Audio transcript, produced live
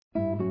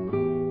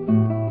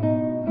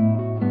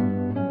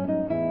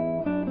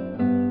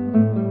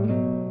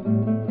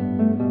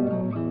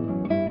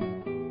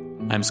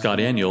I'm Scott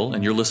Aniol,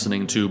 and you're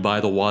listening to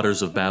By the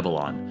Waters of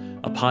Babylon,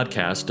 a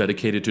podcast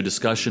dedicated to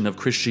discussion of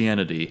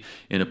Christianity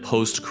in a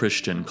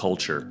post-Christian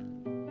culture.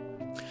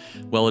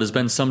 Well, it has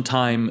been some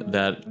time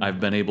that I've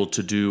been able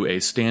to do a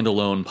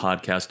standalone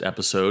podcast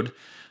episode.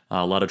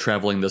 A lot of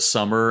traveling this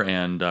summer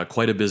and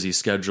quite a busy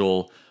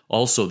schedule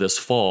also this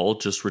fall.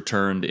 Just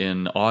returned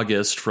in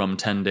August from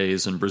 10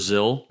 days in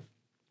Brazil.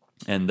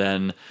 And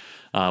then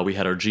we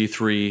had our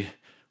G3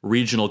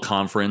 regional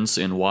conference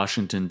in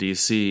Washington,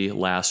 D.C.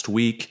 last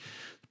week.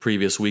 The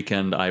previous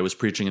weekend, I was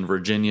preaching in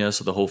Virginia,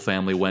 so the whole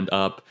family went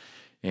up,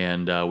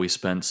 and we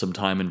spent some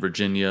time in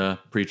Virginia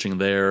preaching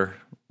there,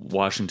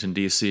 Washington,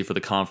 D.C. for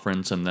the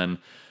conference, and then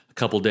a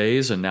couple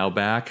days, and now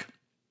back.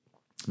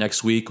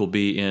 Next week, we'll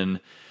be in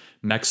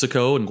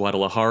Mexico, in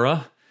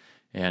Guadalajara,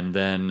 and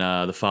then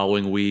the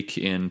following week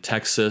in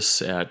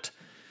Texas at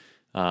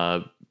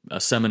a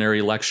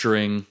seminary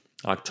lecturing,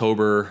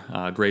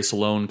 October Grace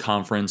Alone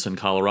Conference in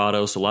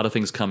Colorado. So a lot of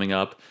things coming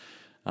up.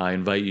 I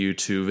invite you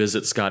to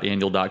visit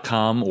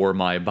scottaniol.com or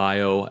my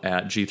bio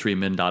at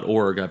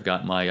g3min.org. I've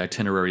got my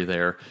itinerary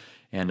there.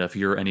 And if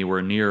you're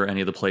anywhere near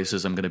any of the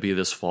places I'm going to be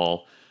this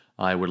fall,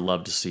 I would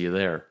love to see you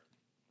there.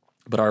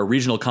 But our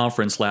regional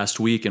conference last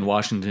week in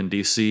Washington,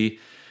 D.C.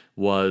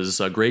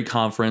 was a great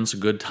conference, a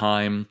good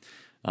time,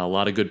 a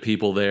lot of good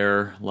people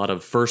there, a lot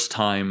of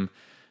first-time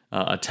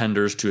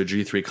attenders to a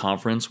G3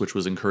 conference, which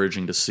was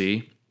encouraging to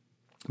see.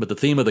 But the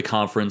theme of the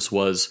conference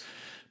was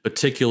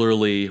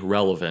particularly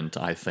relevant,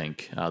 I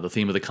think. The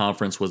theme of the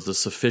conference was the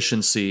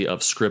sufficiency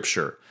of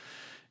Scripture.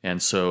 And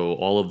so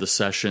all of the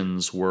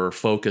sessions were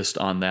focused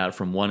on that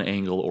from one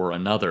angle or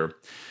another.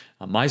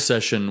 My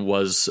session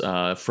was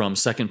from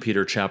 2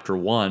 Peter chapter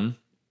 1,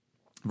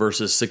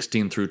 verses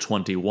 16 through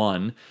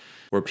 21,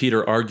 where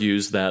Peter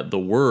argues that the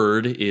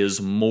word is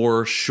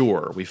more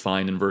sure. We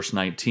find in verse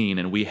 19,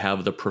 and we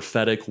have the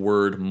prophetic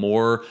word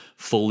more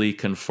fully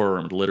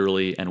confirmed,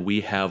 literally, and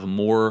we have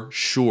more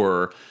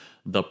sure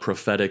the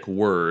prophetic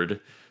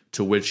word,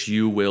 to which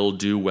you will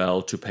do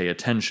well to pay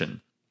attention.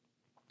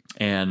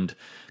 And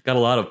got a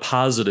lot of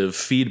positive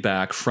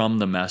feedback from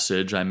the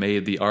message. I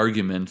made the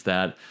argument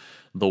that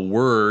the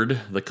word,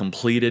 the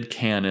completed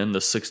canon,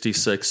 the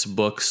 66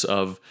 books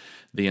of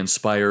the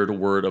inspired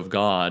Word of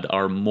God,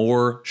 are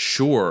more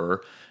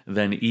sure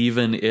than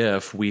even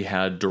if we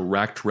had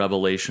direct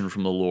revelation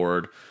from the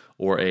Lord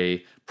or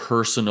a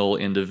personal,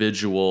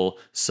 individual,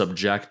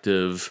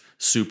 subjective,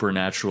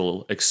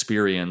 supernatural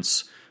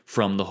experience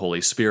from the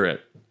Holy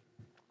Spirit.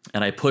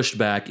 And I pushed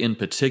back in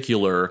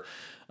particular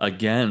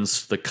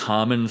against the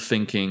common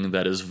thinking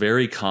that is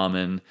very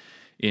common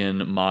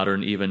in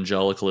modern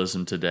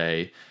evangelicalism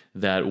today,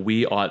 that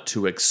we ought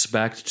to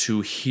expect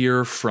to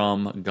hear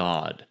from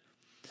God.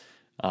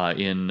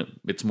 In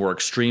its more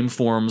extreme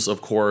forms, of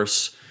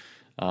course,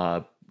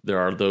 there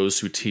are those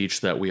who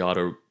teach that we ought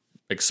to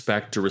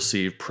expect to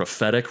receive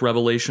prophetic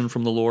revelation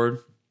from the Lord.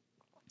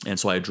 And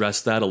so I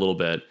addressed that a little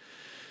bit.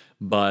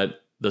 But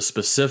the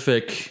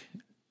specific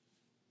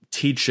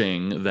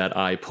teaching that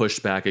I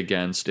pushed back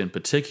against in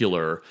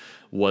particular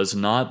was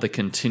not the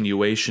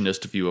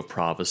continuationist view of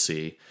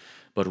prophecy,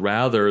 but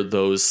rather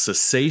those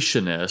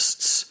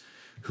cessationists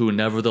who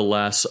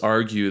nevertheless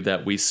argue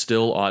that we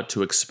still ought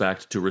to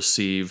expect to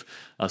receive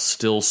a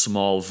still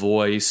small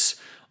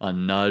voice, a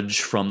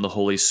nudge from the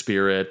Holy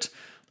Spirit,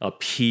 a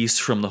peace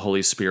from the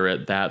Holy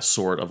Spirit, that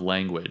sort of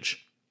language.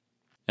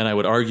 And I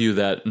would argue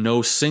that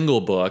no single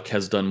book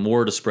has done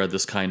more to spread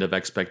this kind of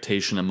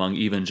expectation among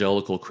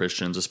evangelical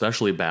Christians,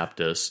 especially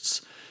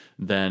Baptists,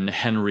 than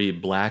Henry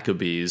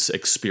Blackaby's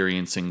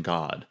Experiencing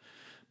God.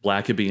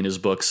 Blackaby in his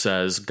book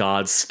says,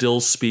 God still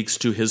speaks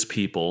to his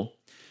people.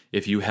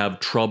 If you have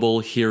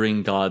trouble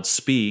hearing God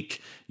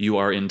speak, you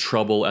are in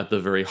trouble at the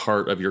very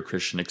heart of your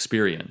Christian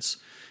experience.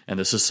 And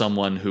this is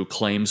someone who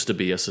claims to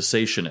be a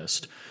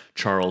cessationist.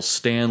 Charles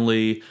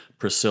Stanley,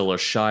 Priscilla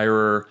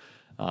Shirer,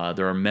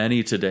 there are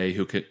many today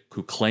who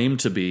claim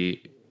to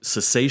be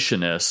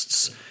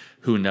cessationists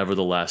who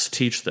nevertheless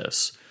teach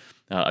this.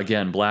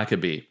 Again,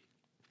 Blackaby.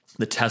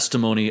 The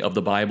testimony of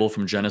the Bible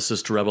from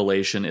Genesis to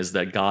Revelation is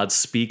that God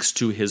speaks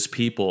to his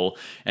people,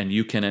 and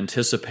you can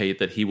anticipate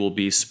that he will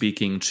be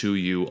speaking to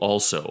you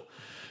also.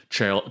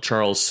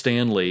 Charles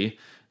Stanley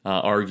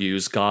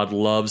argues God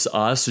loves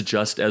us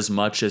just as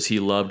much as he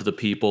loved the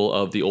people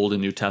of the Old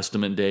and New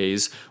Testament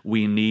days.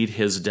 We need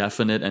his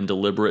definite and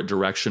deliberate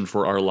direction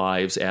for our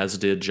lives, as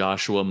did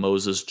Joshua,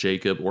 Moses,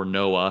 Jacob, or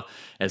Noah.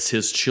 As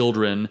his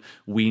children,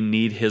 we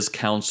need his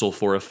counsel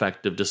for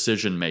effective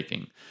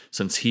decision-making.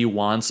 Since he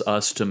wants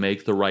us to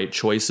make the right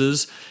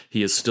choices,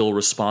 he is still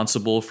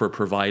responsible for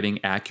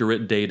providing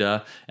accurate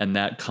data, and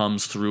that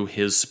comes through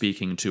his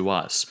speaking to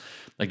us.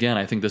 Again,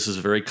 I think this is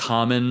very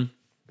common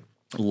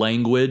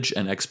language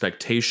and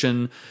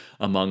expectation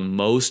among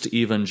most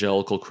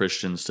evangelical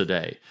Christians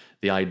today.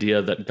 The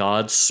idea that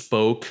God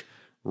spoke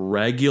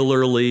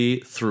regularly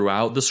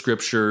throughout the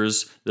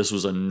scriptures. This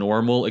was a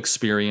normal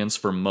experience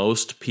for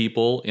most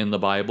people in the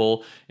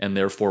Bible, and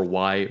therefore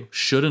why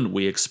shouldn't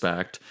we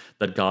expect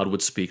that God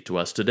would speak to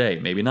us today?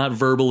 Maybe not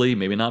verbally,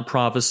 maybe not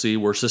prophecy.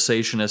 We're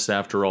cessationists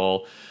after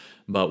all,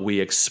 but we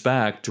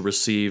expect to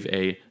receive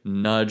a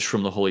nudge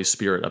from the Holy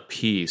Spirit, a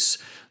peace,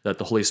 that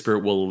the Holy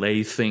Spirit will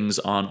lay things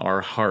on our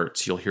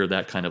hearts. You'll hear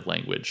that kind of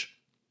language.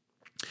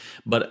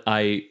 But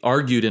I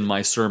argued in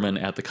my sermon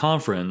at the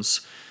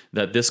conference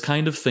that this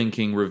kind of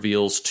thinking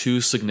reveals two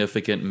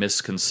significant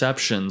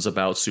misconceptions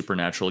about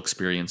supernatural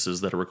experiences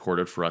that are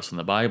recorded for us in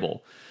the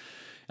Bible.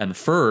 And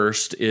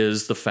first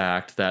is the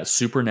fact that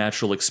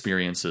supernatural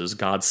experiences,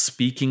 God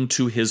speaking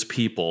to his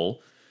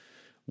people,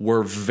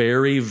 were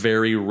very,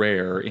 very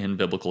rare in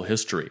biblical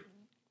history.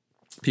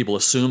 People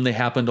assume they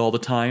happened all the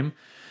time,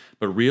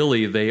 but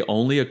really they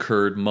only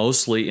occurred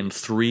mostly in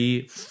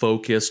three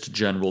focused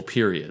general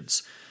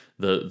periods.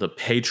 The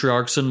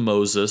patriarchs and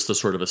Moses, the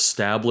sort of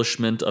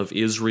establishment of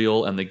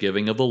Israel and the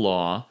giving of the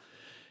law,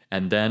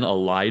 and then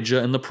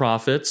Elijah and the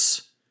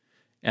prophets,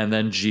 and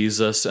then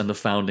Jesus and the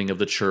founding of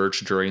the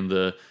church during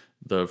the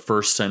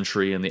first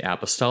century and the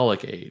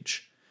apostolic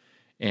age.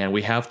 And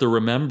we have to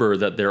remember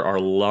that there are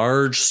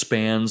large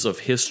spans of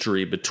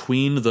history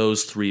between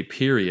those three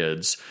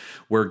periods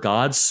where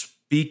God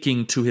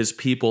speaking to his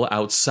people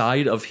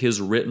outside of his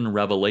written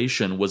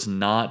revelation was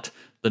not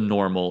the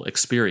normal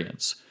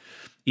experience.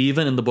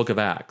 Even in the book of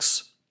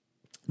Acts,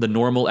 the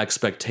normal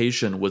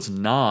expectation was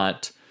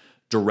not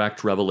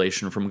direct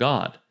revelation from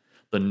God.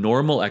 The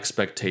normal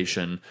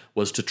expectation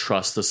was to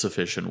trust the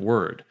sufficient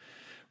word.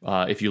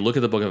 If you look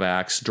at the book of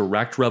Acts,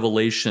 direct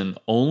revelation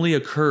only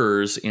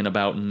occurs in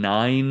about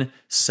 9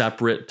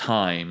 separate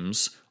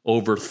times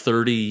over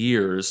 30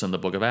 years in the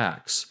book of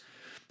Acts.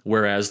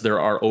 Whereas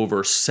there are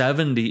over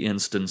 70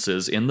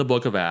 instances in the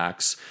book of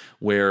Acts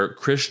where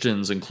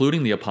Christians,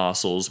 including the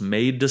apostles,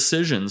 made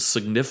decisions,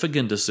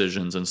 significant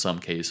decisions in some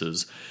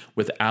cases,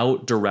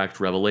 without direct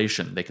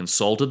revelation. They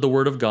consulted the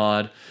word of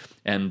God,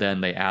 and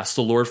then they asked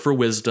the Lord for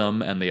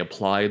wisdom, and they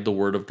applied the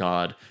word of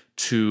God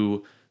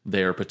to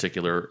their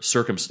particular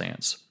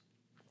circumstance.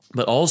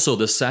 But also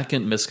the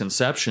second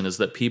misconception is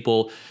that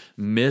people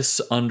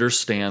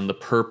misunderstand the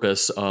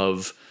purpose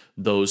of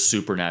those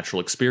supernatural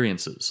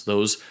experiences.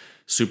 Those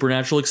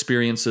supernatural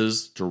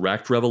experiences,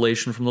 direct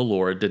revelation from the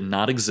Lord, did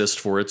not exist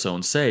for its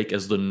own sake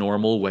as the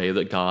normal way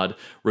that God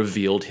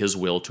revealed his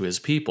will to his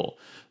people.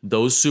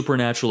 Those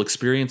supernatural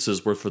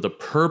experiences were for the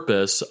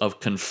purpose of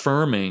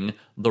confirming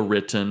the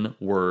written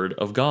word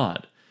of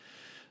God.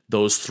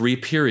 Those three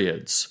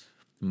periods,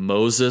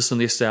 Moses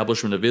and the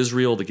establishment of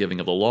Israel, the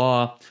giving of the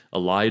law,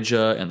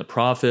 Elijah and the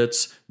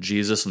prophets,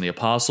 Jesus and the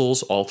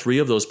apostles, all three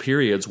of those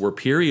periods were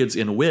periods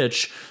in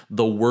which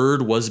the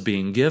word was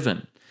being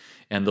given.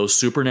 And those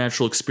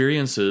supernatural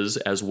experiences,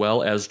 as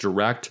well as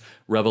direct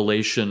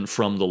revelation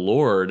from the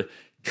Lord,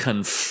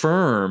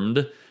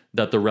 confirmed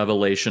that the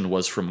revelation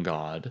was from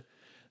God.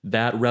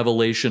 That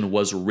revelation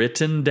was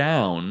written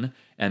down,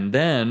 and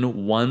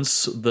then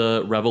once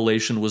the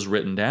revelation was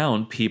written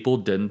down, people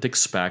didn't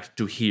expect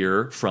to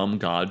hear from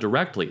God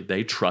directly.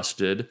 They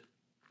trusted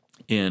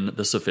in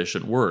the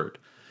sufficient word.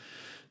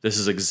 This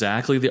is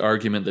exactly the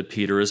argument that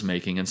Peter is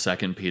making in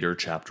 2 Peter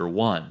chapter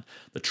 1.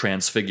 The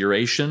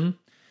transfiguration,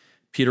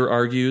 Peter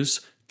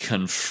argues,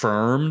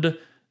 confirmed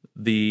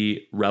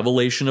the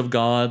revelation of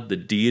God, the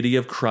deity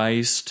of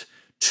Christ,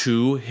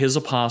 to his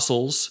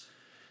apostles.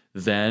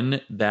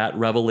 Then that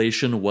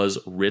revelation was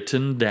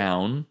written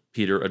down.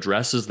 Peter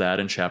addresses that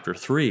in chapter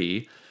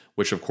 3,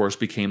 which of course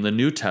became the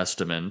New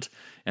Testament.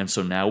 And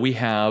so now we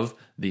have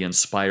the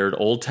inspired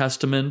Old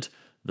Testament,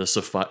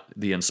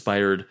 the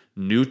inspired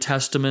New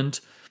Testament,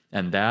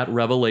 and that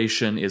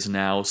revelation is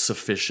now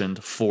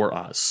sufficient for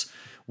us.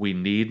 We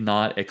need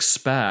not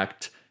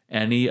expect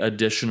any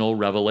additional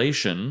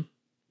revelation,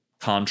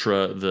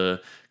 contra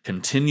the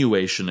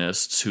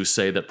continuationists who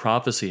say that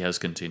prophecy has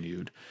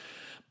continued.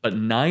 But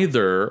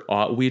neither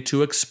ought we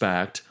to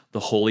expect the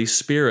Holy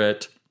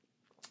Spirit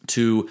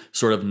to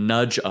sort of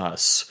nudge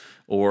us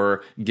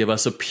or give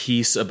us a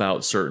peace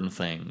about certain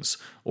things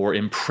or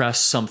impress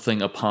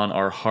something upon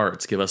our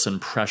hearts, give us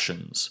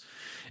impressions.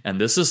 And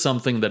this is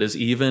something that is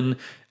even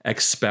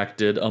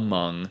expected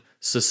among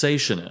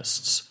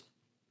cessationists.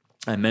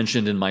 I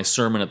mentioned in my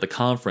sermon at the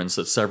conference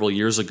that several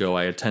years ago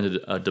I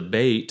attended a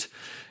debate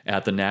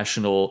at the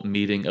National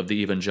Meeting of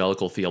the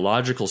Evangelical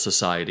Theological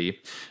Society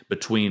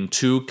between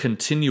two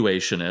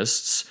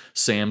continuationists,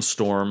 Sam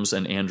Storms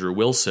and Andrew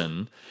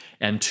Wilson,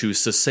 and two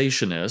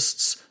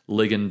cessationists,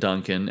 Ligon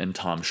Duncan and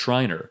Tom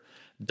Schreiner.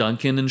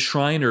 Duncan and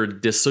Schreiner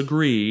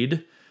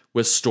disagreed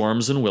with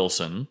Storms and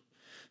Wilson.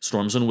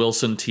 Storms and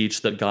Wilson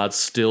teach that God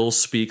still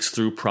speaks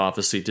through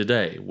prophecy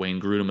today. Wayne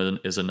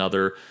Grudem is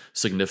another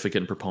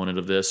significant proponent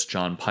of this.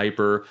 John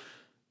Piper,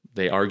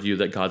 they argue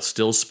that God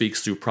still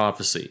speaks through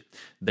prophecy.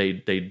 They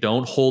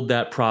don't hold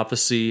that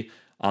prophecy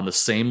on the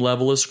same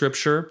level as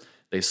Scripture.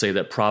 They say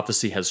that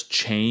prophecy has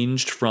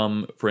changed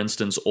from, for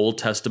instance, Old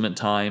Testament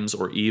times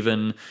or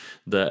even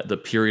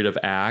the period of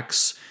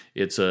Acts.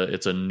 It's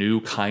a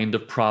new kind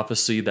of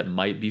prophecy that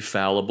might be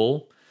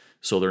fallible.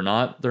 So they're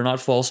not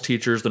false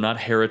teachers, they're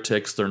not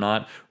heretics, they're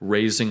not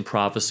raising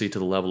prophecy to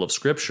the level of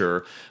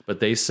Scripture, but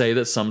they say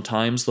that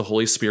sometimes the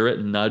Holy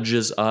Spirit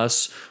nudges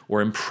us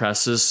or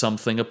impresses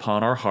something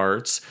upon our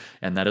hearts,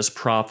 and that is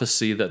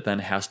prophecy that then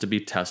has to be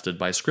tested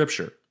by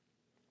Scripture.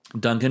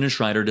 Duncan and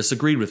Schreiner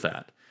disagreed with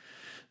that.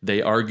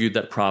 They argued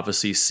that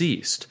prophecy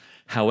ceased.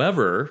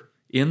 However,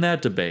 in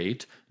that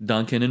debate,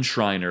 Duncan and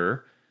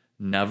Schreiner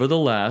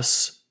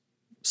nevertheless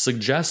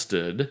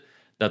suggested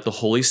that the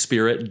Holy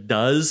Spirit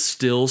does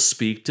still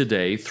speak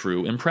today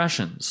through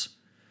impressions.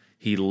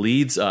 He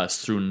leads us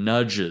through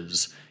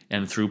nudges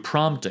and through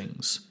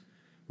promptings.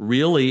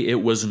 Really,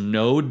 it was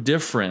no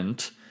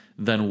different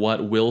than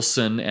what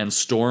Wilson and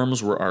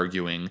Storms were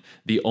arguing.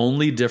 The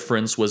only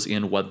difference was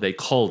in what they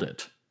called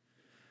it.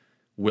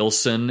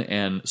 Wilson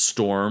and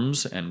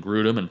Storms and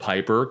Grudem and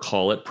Piper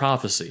call it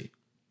prophecy.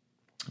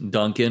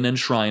 Duncan and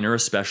Schreiner,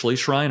 especially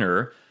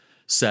Schreiner,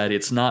 said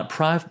it's not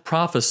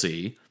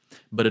prophecy,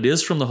 but it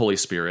is from the Holy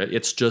Spirit.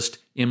 It's just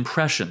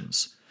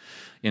impressions.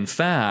 In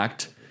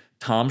fact,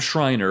 Tom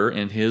Schreiner,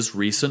 in his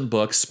recent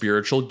book,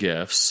 Spiritual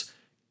Gifts,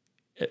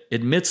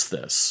 admits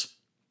this.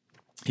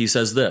 He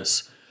says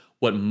this: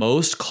 what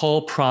most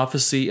call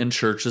prophecy in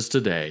churches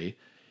today,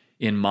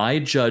 in my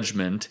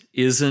judgment,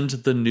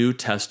 isn't the New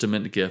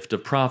Testament gift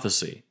of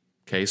prophecy.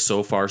 Okay,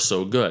 so far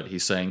so good.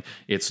 He's saying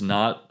it's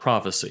not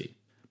prophecy.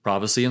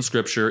 Prophecy in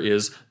Scripture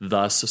is,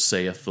 thus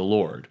saith the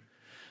Lord.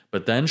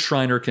 But then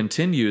Schreiner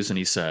continues and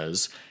he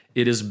says,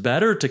 it is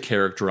better to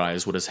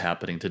characterize what is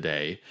happening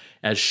today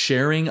as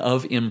sharing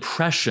of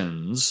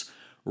impressions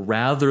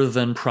rather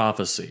than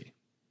prophecy.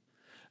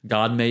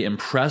 God may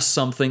impress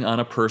something on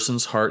a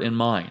person's heart and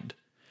mind,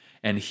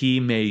 and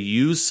he may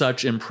use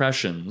such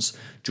impressions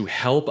to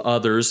help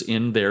others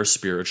in their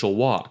spiritual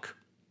walk.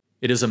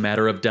 It is a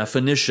matter of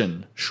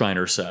definition,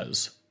 Schreiner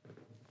says.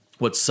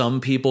 What some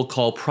people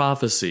call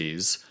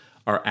prophecies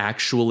are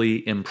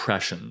actually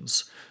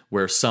impressions,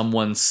 where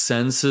someone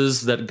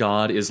senses that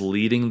God is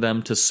leading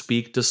them to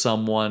speak to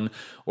someone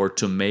or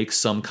to make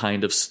some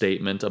kind of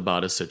statement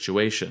about a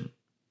situation.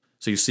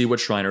 So you see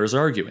what Schreiner is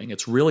arguing.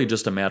 It's really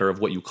just a matter of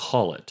what you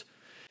call it.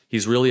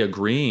 He's really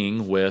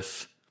agreeing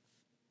with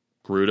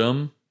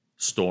Grudem,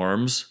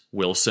 Storms,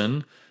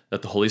 Wilson,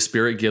 that the Holy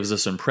Spirit gives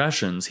us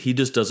impressions. He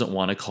just doesn't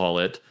want to call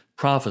it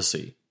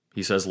prophecy.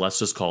 He says, let's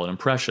just call it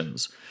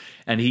impressions.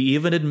 And he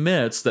even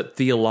admits that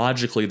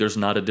theologically there's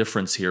not a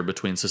difference here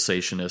between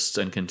cessationists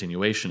and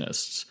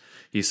continuationists.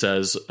 He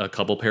says a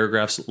couple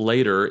paragraphs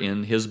later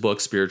in his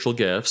book, Spiritual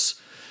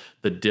Gifts,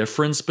 the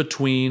difference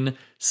between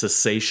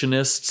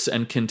cessationists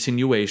and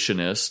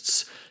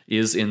continuationists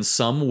is in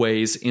some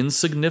ways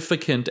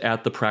insignificant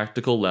at the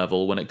practical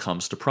level when it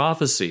comes to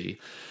prophecy.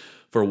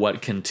 For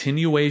what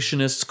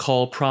continuationists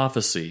call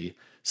prophecy,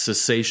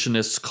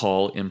 cessationists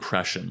call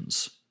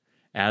impressions.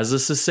 As a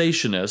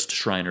cessationist,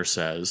 Schreiner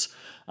says,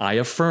 I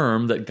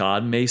affirm that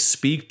God may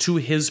speak to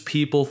his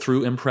people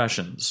through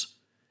impressions,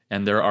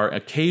 and there are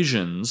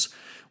occasions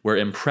where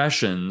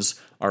impressions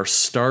are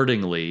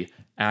startlingly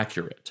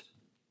accurate.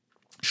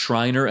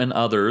 Schreiner and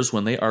others,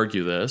 when they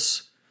argue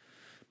this,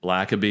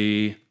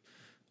 Blackaby,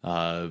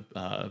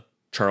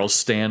 Charles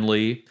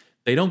Stanley,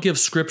 they don't give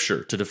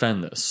scripture to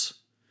defend this.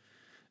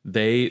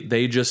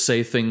 They just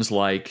say things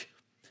like,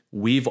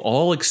 we've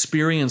all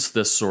experienced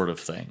this sort of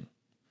thing.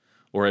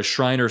 Or as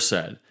Schreiner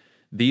said,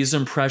 these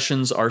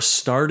impressions are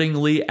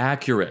startlingly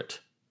accurate,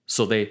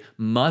 so they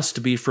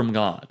must be from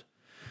God.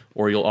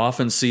 Or you'll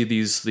often see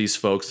these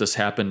folks, this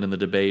happened in the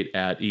debate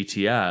at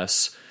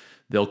ETS,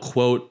 they'll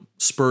quote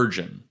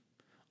Spurgeon,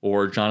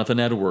 or Jonathan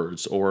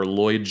Edwards, or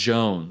Lloyd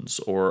Jones,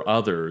 or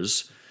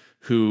others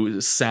who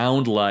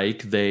sound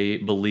like they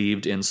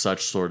believed in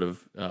such sort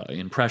of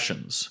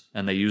impressions,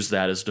 and they use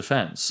that as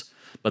defense.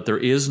 But there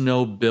is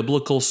no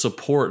biblical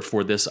support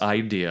for this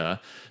idea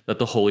that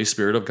the Holy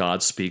Spirit of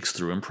God speaks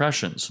through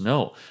impressions.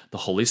 No, the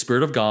Holy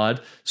Spirit of God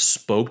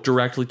spoke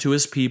directly to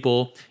his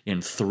people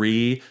in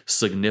 3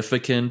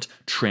 significant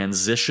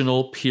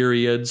transitional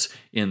periods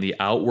in the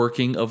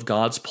outworking of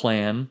God's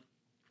plan.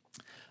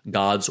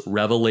 God's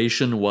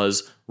revelation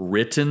was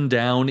written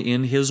down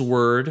in his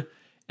word,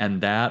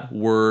 and that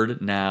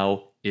word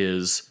now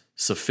is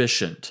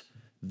sufficient.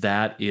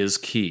 That is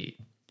key.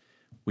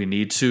 We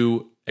need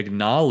to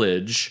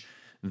acknowledge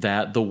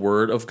that the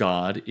Word of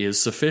God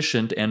is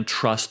sufficient and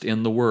trust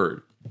in the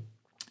Word.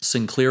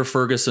 Sinclair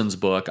Ferguson's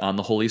book on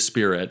the Holy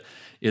Spirit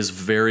is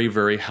very,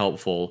 very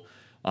helpful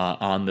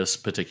on this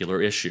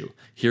particular issue.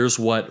 Here's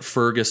what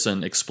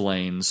Ferguson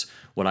explains,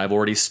 what I've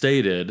already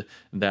stated,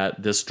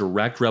 that this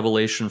direct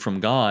revelation from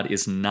God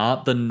is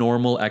not the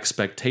normal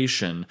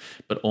expectation,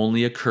 but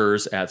only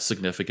occurs at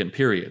significant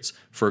periods.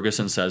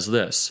 Ferguson says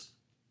this: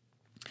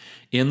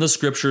 in the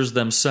Scriptures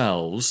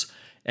themselves,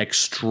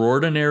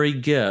 extraordinary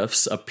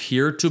gifts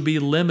appear to be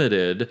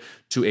limited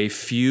to a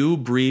few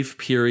brief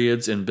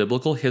periods in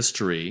biblical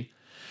history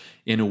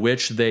in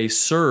which they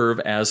serve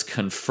as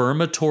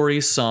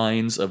confirmatory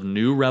signs of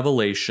new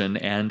revelation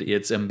and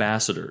its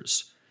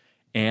ambassadors,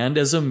 and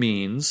as a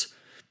means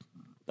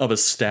of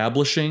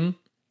establishing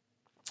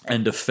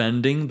and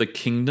defending the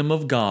kingdom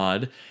of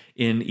God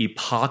in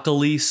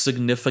epocally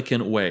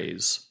significant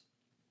ways.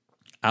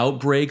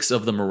 Outbreaks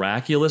of the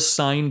miraculous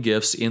sign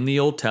gifts in the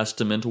Old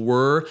Testament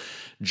were,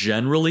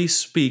 generally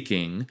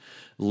speaking,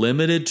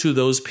 limited to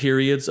those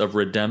periods of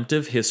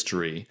redemptive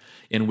history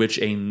in which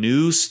a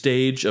new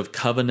stage of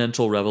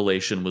covenantal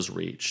revelation was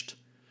reached.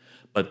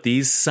 But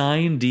these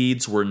sign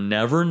deeds were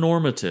never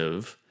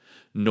normative,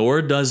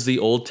 nor does the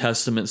Old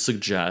Testament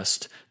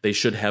suggest they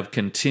should have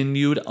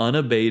continued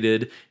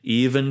unabated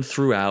even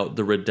throughout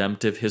the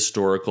redemptive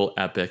historical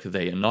epoch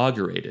they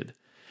inaugurated.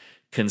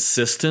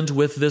 Consistent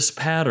with this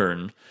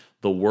pattern,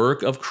 the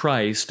work of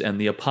Christ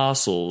and the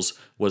apostles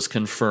was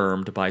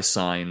confirmed by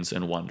signs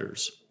and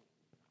wonders.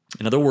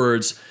 In other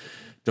words,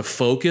 to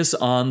focus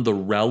on the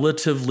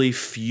relatively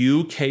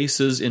few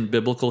cases in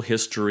biblical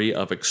history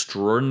of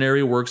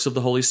extraordinary works of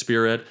the Holy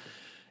Spirit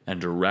and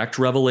direct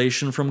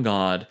revelation from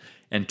God,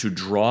 and to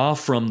draw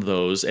from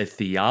those a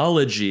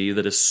theology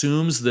that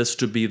assumes this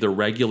to be the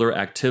regular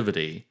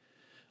activity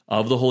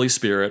of the Holy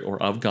Spirit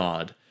or of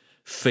God,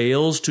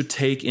 fails to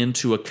take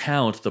into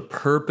account the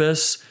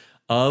purpose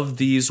of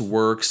these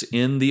works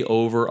in the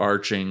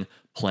overarching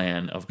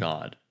plan of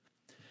God.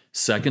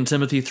 2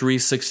 Timothy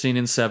 3:16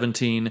 and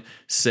 17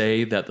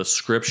 say that the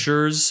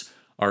Scriptures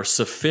are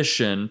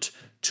sufficient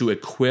to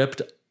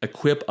equip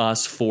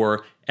us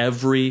for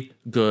every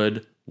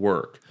good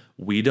work.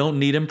 We don't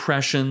need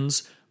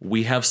impressions.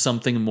 We have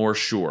something more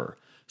sure.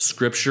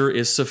 Scripture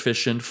is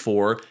sufficient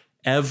for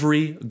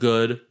every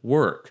good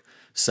work.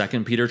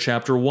 2 Peter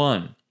chapter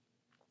 1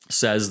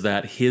 says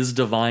that his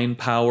divine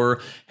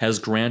power has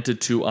granted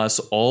to us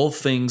all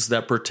things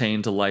that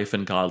pertain to life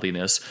and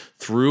godliness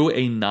through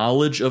a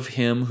knowledge of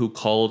him who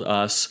called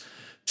us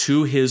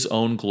to his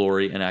own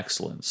glory and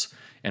excellence.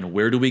 And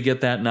where do we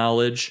get that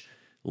knowledge?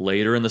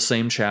 Later in the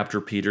same chapter,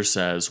 Peter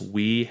says,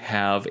 we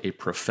have a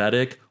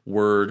prophetic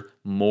word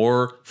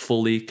more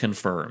fully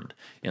confirmed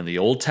in the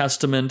Old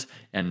Testament,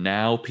 and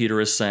now Peter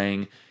is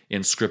saying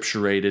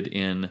inscripturated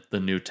in the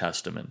New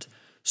Testament.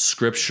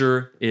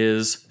 Scripture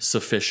is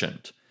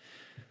sufficient.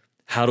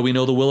 How do we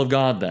know the will of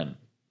God then?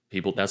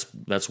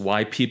 That's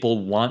why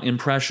people want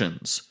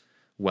impressions.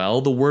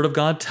 Well, the Word of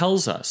God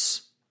tells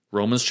us.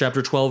 Romans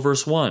chapter 12,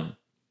 verse 1.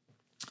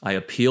 I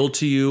appeal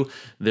to you,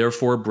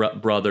 therefore,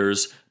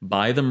 brothers,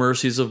 by the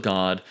mercies of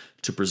God,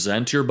 to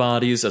present your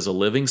bodies as a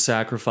living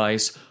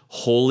sacrifice,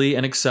 holy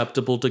and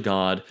acceptable to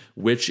God,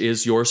 which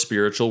is your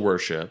spiritual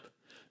worship.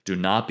 Do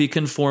not be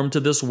conformed to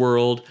this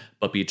world,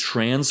 but be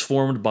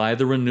transformed by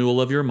the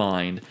renewal of your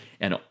mind.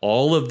 And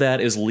all of that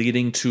is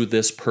leading to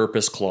this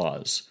purpose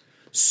clause,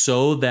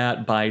 so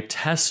that by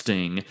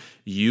testing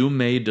you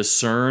may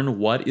discern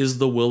what is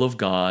the will of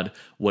God,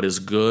 what is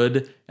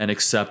good and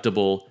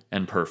acceptable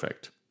and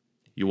perfect.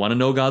 You want to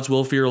know God's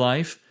will for your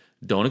life?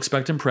 Don't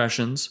expect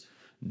impressions.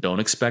 Don't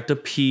expect a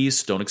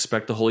peace. Don't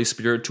expect the Holy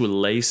Spirit to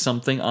lay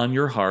something on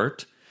your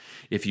heart.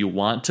 If you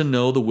want to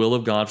know the will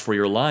of God for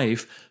your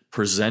life,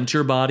 present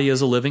your body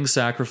as a living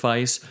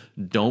sacrifice.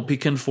 Don't be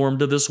conformed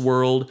to this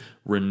world.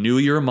 Renew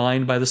your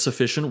mind by the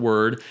sufficient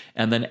word,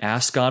 and then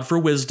ask God for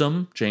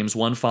wisdom. James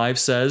 1:5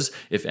 says,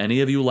 if any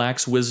of you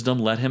lacks wisdom,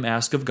 let him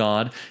ask of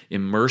God.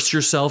 Immerse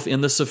yourself in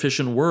the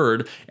sufficient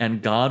word,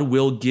 and God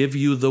will give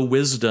you the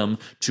wisdom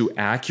to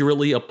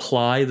accurately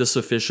apply the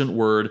sufficient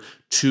word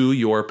to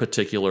your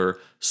particular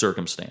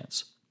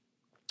circumstance.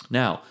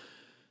 Now,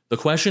 the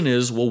question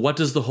is, well, what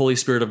does the Holy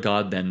Spirit of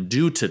God then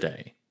do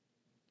today?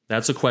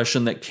 That's a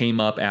question that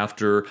came up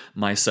after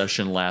my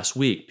session last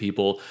week.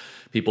 People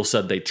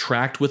said they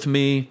tracked with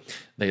me.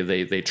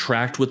 They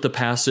tracked with the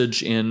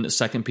passage in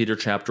 2 Peter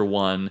chapter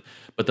 1.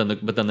 But then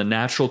the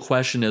natural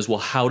question is, well,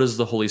 how does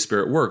the Holy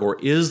Spirit work? Or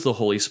is the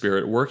Holy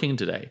Spirit working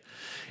today?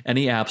 And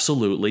he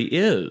absolutely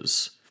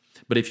is.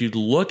 But if you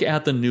look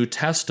at the New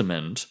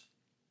Testament,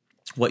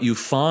 what you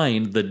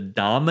find, the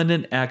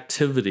dominant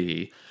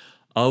activity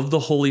of the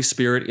Holy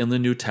Spirit in the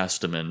New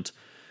Testament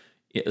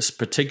is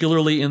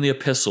particularly in the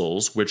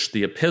epistles, which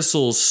the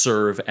epistles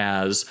serve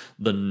as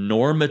the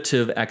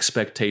normative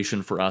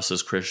expectation for us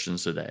as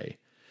Christians today.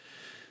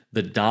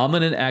 The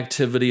dominant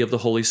activity of the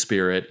Holy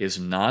Spirit is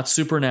not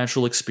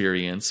supernatural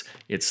experience,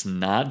 it's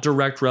not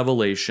direct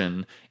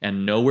revelation,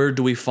 and nowhere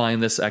do we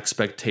find this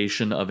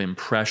expectation of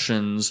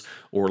impressions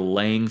or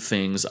laying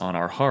things on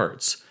our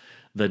hearts.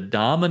 The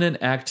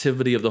dominant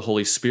activity of the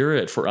Holy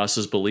Spirit for us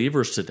as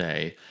believers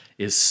today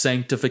is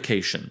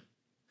sanctification.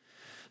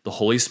 The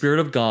Holy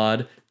Spirit of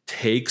God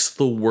takes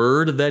the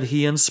word that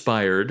he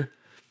inspired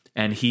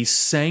and he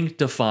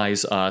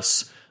sanctifies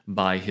us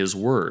by his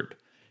word.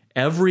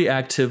 Every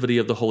activity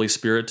of the Holy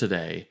Spirit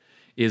today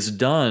is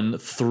done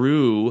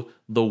through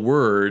the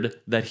word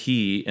that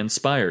he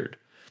inspired.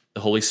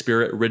 The Holy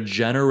Spirit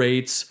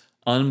regenerates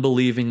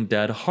unbelieving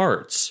dead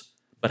hearts.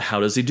 But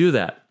how does he do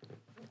that?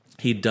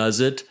 He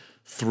does it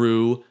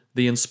through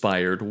the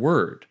inspired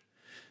word.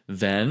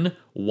 Then,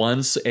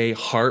 once a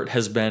heart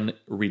has been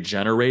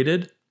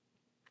regenerated,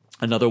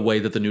 another way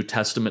that the New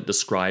Testament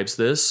describes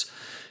this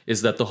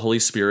is that the Holy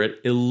Spirit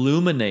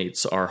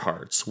illuminates our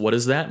hearts. What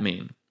does that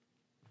mean?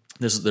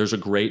 There's a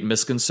great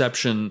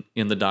misconception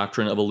in the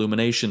doctrine of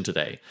illumination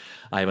today.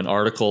 I have an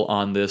article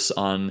on this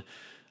on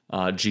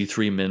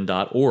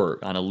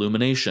g3min.org on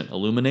illumination.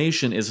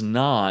 Illumination is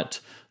not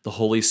the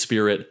Holy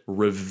Spirit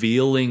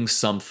revealing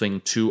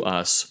something to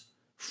us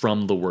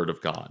from the Word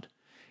of God.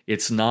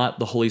 It's not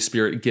the Holy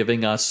Spirit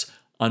giving us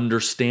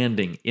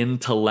understanding,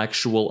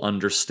 intellectual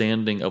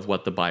understanding of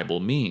what the Bible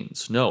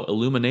means. No,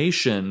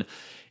 illumination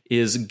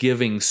is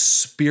giving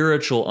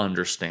spiritual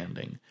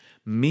understanding,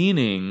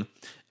 meaning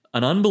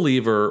when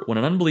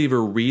an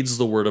unbeliever reads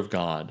the Word of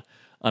God,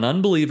 an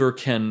unbeliever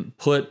can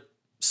put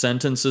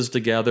sentences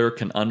together,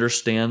 can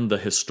understand the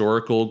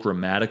historical,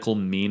 grammatical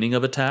meaning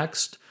of a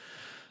text.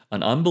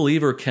 An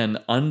unbeliever can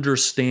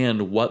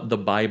understand what the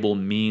Bible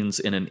means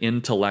in an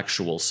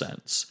intellectual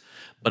sense.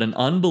 But an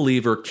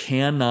unbeliever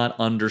cannot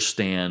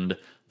understand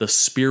the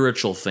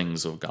spiritual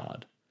things of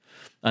God.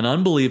 An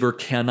unbeliever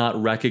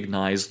cannot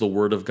recognize the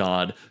Word of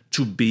God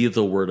to be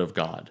the Word of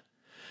God.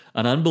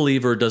 An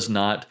unbeliever does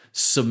not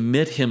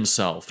submit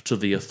himself to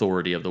the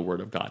authority of the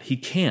Word of God. He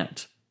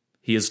can't.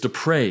 He is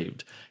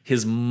depraved.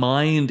 His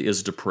mind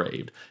is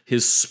depraved.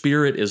 His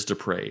spirit is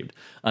depraved.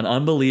 An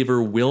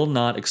unbeliever will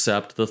not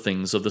accept the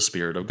things of the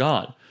Spirit of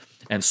God.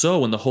 And so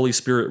when the Holy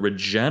Spirit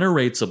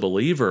regenerates a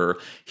believer,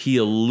 he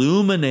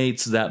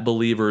illuminates that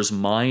believer's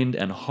mind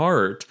and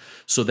heart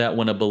so that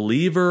when a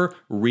believer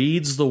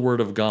reads the Word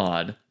of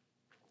God,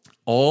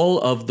 all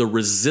of the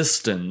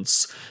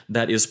resistance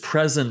that is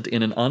present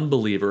in an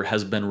unbeliever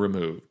has been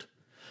removed.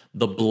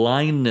 The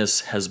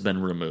blindness has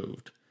been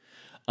removed.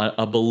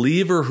 A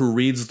believer who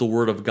reads the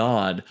Word of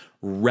God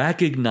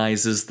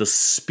recognizes the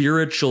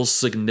spiritual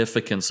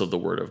significance of the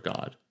Word of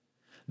God.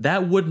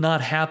 That would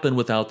not happen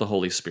without the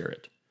Holy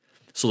Spirit.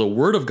 So the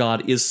Word of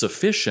God is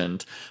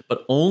sufficient,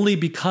 but only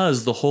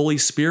because the Holy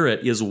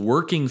Spirit is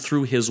working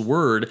through His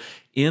Word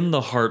in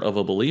the heart of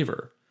a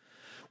believer.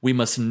 We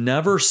must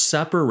never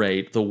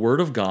separate the Word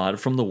of God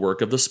from the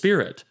work of the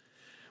Spirit.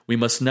 We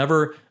must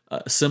never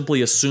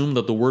simply assume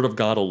that the Word of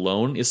God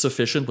alone is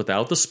sufficient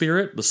without the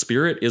Spirit. The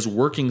Spirit is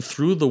working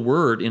through the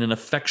Word in an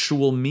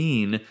effectual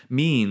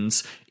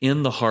means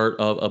in the heart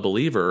of a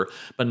believer,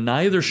 but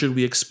neither should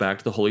we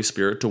expect the Holy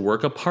Spirit to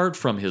work apart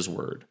from His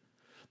Word.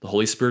 The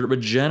Holy Spirit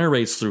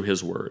regenerates through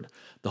His Word.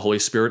 The Holy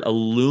Spirit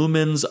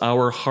illumines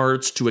our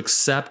hearts to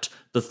accept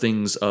the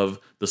things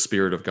of the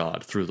Spirit of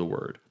God through the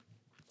Word.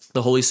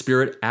 The Holy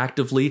Spirit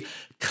actively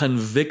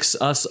convicts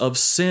us of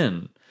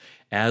sin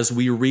as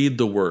we read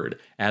the Word,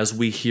 as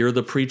we hear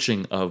the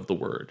preaching of the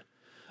Word.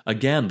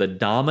 Again, the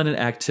dominant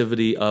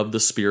activity of the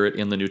Spirit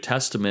in the New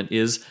Testament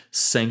is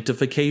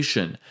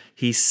sanctification.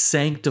 He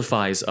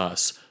sanctifies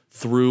us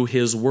through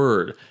His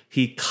Word.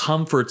 He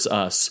comforts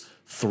us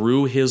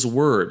through His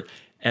Word.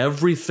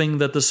 Everything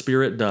that the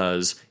Spirit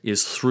does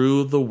is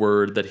through the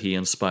Word that He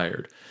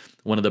inspired.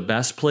 One of the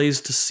best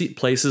places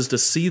to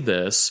see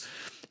this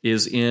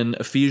is in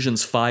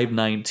Ephesians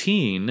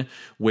 5:19,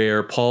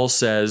 where Paul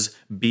says,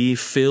 "Be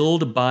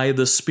filled by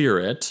the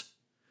Spirit."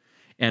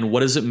 And what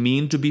does it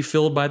mean to be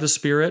filled by the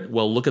Spirit?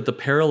 Well, look at the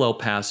parallel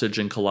passage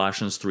in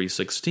Colossians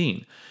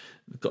 3:16.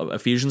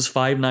 Ephesians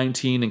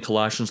 5:19 and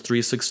Colossians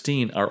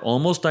 3:16 are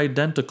almost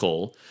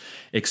identical,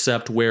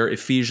 except where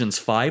Ephesians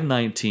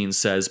 5:19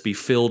 says, "Be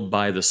filled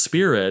by the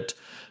Spirit,"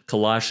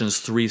 Colossians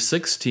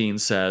 3:16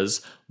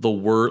 says,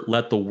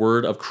 "Let the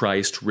word of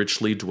Christ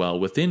richly dwell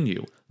within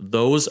you."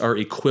 Those are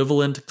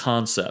equivalent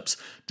concepts.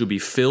 To be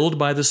filled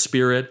by the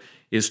Spirit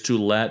is to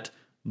let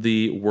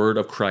the word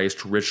of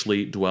Christ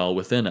richly dwell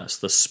within us.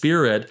 The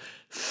Spirit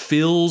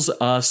fills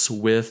us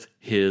with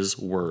His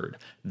Word.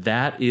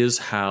 That is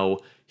how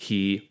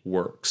He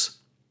works.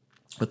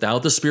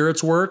 Without the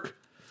Spirit's work,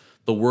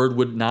 the Word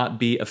would not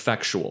be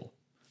effectual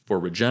for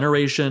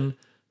regeneration,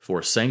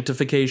 for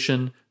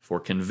sanctification, for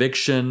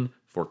conviction,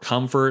 for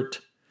comfort.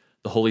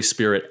 The Holy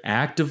Spirit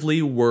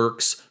actively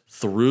works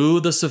through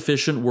the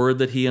sufficient Word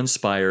that He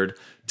inspired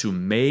to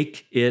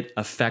make it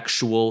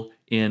effectual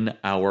in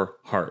our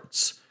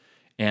hearts.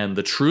 And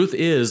the truth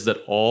is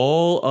that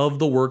all of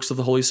the works of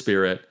the Holy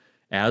Spirit,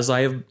 as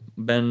I have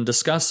been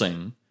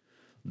discussing,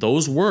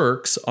 those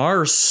works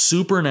are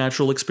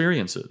supernatural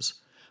experiences,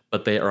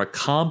 but they are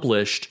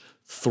accomplished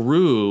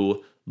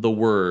through the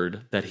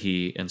Word that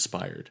He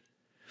inspired.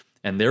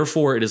 And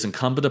therefore, it is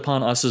incumbent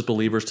upon us as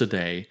believers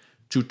today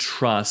to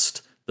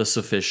trust the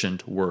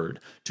sufficient Word.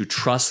 To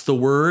trust the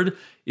Word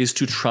is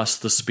to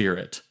trust the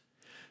Spirit.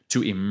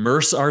 To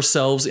immerse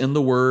ourselves in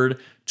the Word,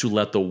 to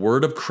let the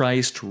Word of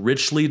Christ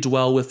richly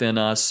dwell within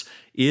us,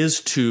 is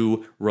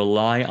to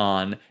rely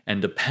on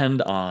and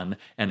depend on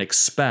and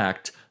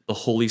expect the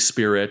Holy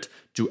Spirit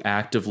to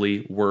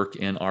actively work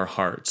in our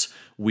hearts.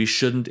 We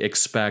shouldn't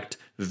expect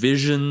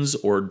visions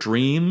or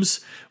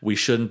dreams. We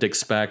shouldn't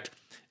expect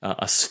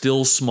a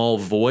still small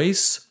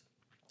voice.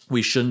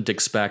 We shouldn't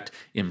expect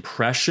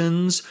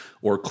impressions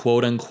or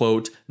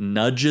quote-unquote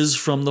nudges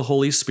from the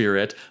Holy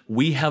Spirit.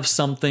 We have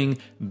something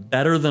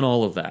better than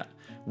all of that.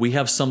 We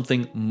have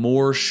something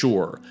more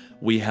sure.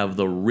 We have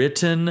the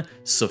written,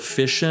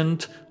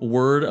 sufficient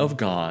Word of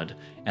God,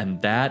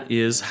 and that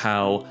is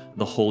how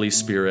the Holy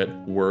Spirit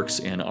works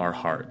in our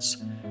hearts.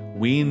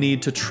 We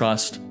need to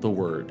trust the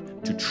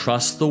Word. To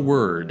trust the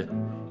Word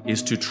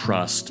is to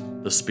trust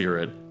the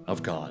Spirit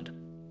of God.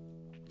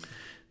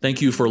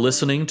 Thank you for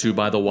listening to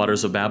By the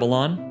Waters of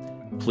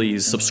Babylon.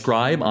 Please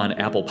subscribe on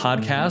Apple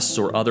Podcasts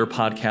or other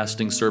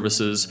podcasting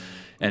services.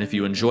 And if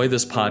you enjoy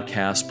this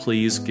podcast,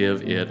 please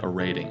give it a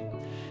rating.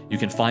 You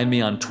can find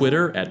me on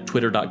Twitter at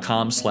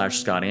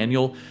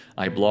twitter.com/ScottAnnual.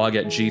 I blog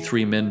at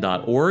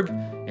g3min.org.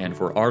 And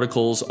for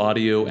articles,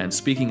 audio, and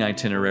speaking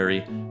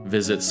itinerary,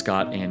 visit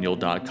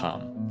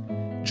scottannual.com.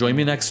 Join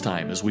me next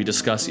time as we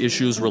discuss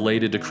issues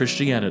related to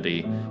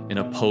Christianity in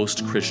a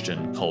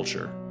post-Christian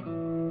culture.